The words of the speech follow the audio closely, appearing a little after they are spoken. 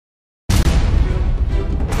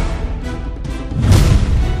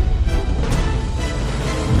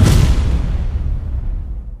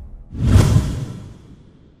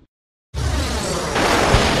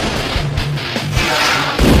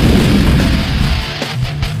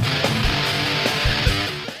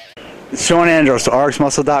Sean Andros,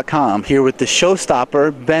 RxMuscle.com, here with the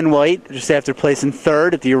showstopper, Ben White, just after placing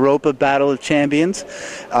third at the Europa Battle of Champions.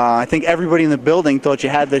 I think everybody in the building thought you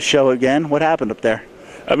had this show again. What happened up there?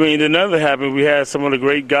 I mean, nothing happened. We had some of the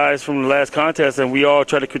great guys from the last contest, and we all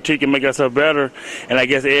tried to critique and make ourselves better. And I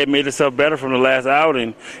guess Ed made himself better from the last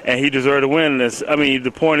outing, and he deserved to win this. I mean,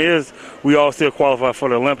 the point is, we all still qualify for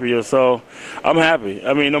the Olympia, so I'm happy.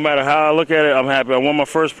 I mean, no matter how I look at it, I'm happy. I won my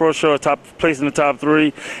first pro show, place in the top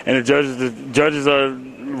 3, and the judges are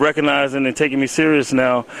recognizing and taking me serious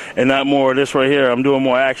now, and not more of this right here. I'm doing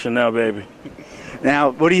more action now, baby.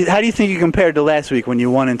 Now, how do you think you compared to last week when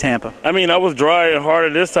you won in Tampa? I mean, I was dry and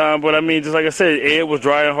harder this time, but I mean, just like I said, Ed was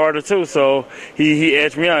dry and harder too, so he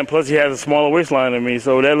edged me out, and plus he has a smaller waistline than me,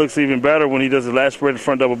 so that looks even better when he does the lat spread, the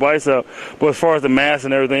front double bicep. But as far as the mass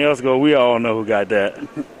and everything else go, we all know who got that.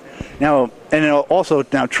 Now,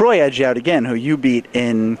 Troy edged you out again, who you beat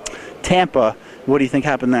in Tampa. What do you think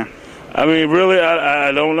happened there? I mean, really,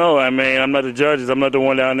 I don't know. I mean, I'm not the judges. I'm not the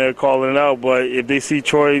one down there calling it out. But if they see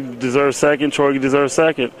Troy deserves second, Troy deserves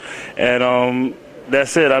second. And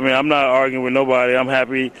that's it. I mean, I'm not arguing with nobody. I'm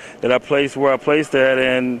happy that I placed where I placed at.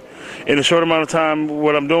 And in a short amount of time,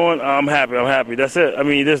 what I'm doing, I'm happy. I'm happy. That's it. I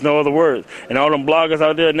mean, there's no other words. And all them bloggers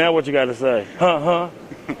out there, now what you got to say?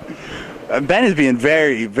 Ben is being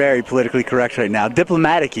very, very politically correct right now,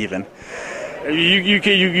 diplomatic even.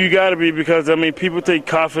 You got to be, because I mean, people take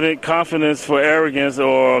confidence for arrogance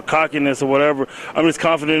or cockiness or whatever. I'm just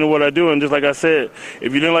confident in what I do, and just like I said,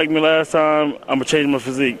 if you didn't like me last time, I'm gonna change my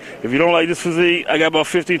physique. If you don't like this physique, I got about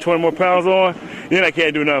 15, 20 more pounds on, then I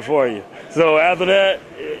can't do nothing for you. So after that,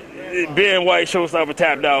 being white, showstopper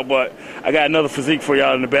tapped out, but I got another physique for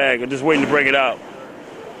y'all in the bag. I'm just waiting to bring it out.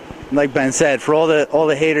 Like Ben said, for all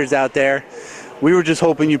the haters out there, we were just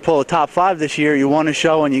hoping you'd pull a top 5 this year. You won a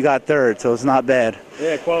show and you got third, so it's not bad.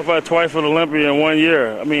 Yeah, qualified twice for the Olympia in 1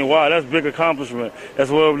 year. I mean, wow, that's a big accomplishment.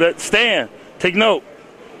 Stan, take note.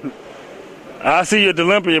 I'll see you at the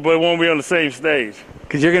Olympia, but it won't be on the same stage.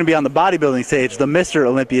 Because you're going to be on the bodybuilding stage, the Mr.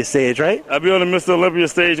 Olympia stage, right? I'll be on the Mr. Olympia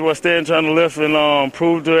stage where Stan trying to lift and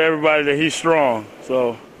prove to everybody that he's strong.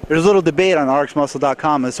 So there's a little debate on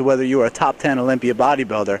RxMuscle.com as to whether you are a top 10 Olympia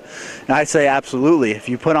bodybuilder. And I say absolutely. If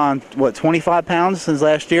you put on, 25 pounds since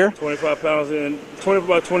last year? 25 pounds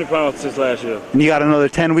about 20 pounds since last year. And you got another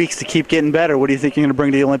 10 weeks to keep getting better. What do you think you're going to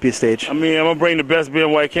bring to the Olympia stage? I mean, I'm going to bring the best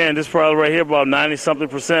being what I can. This probably right here about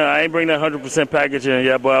 90-something%. I ain't bring that 100% package in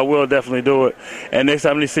yet, but I will definitely do it. And next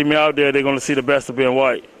time they see me out there, they're going to see the best of being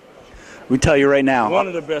white. We tell you right now. One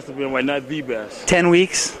of the best of being white, not the best. 10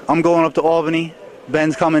 weeks. I'm going up to Albany.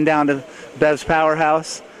 Ben's coming down to Bev's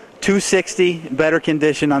Powerhouse. 260, better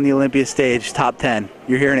condition on the Olympia stage, top 10.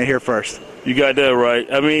 You're hearing it here first. You got that right.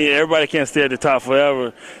 I mean, everybody can't stay at the top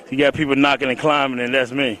forever. You got people knocking and climbing, and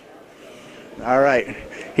that's me. All right.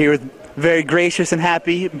 Here with very gracious and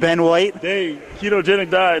happy Ben White. Hey,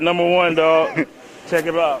 ketogenic diet, #1, dog. Check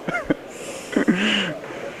it out.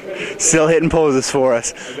 Still hitting poses for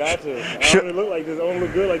us. I got to. I only look like this. I only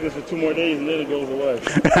look good like this for 2 more days, and then it goes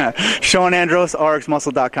away. Sean Andros,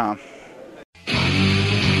 RxMuscle.com.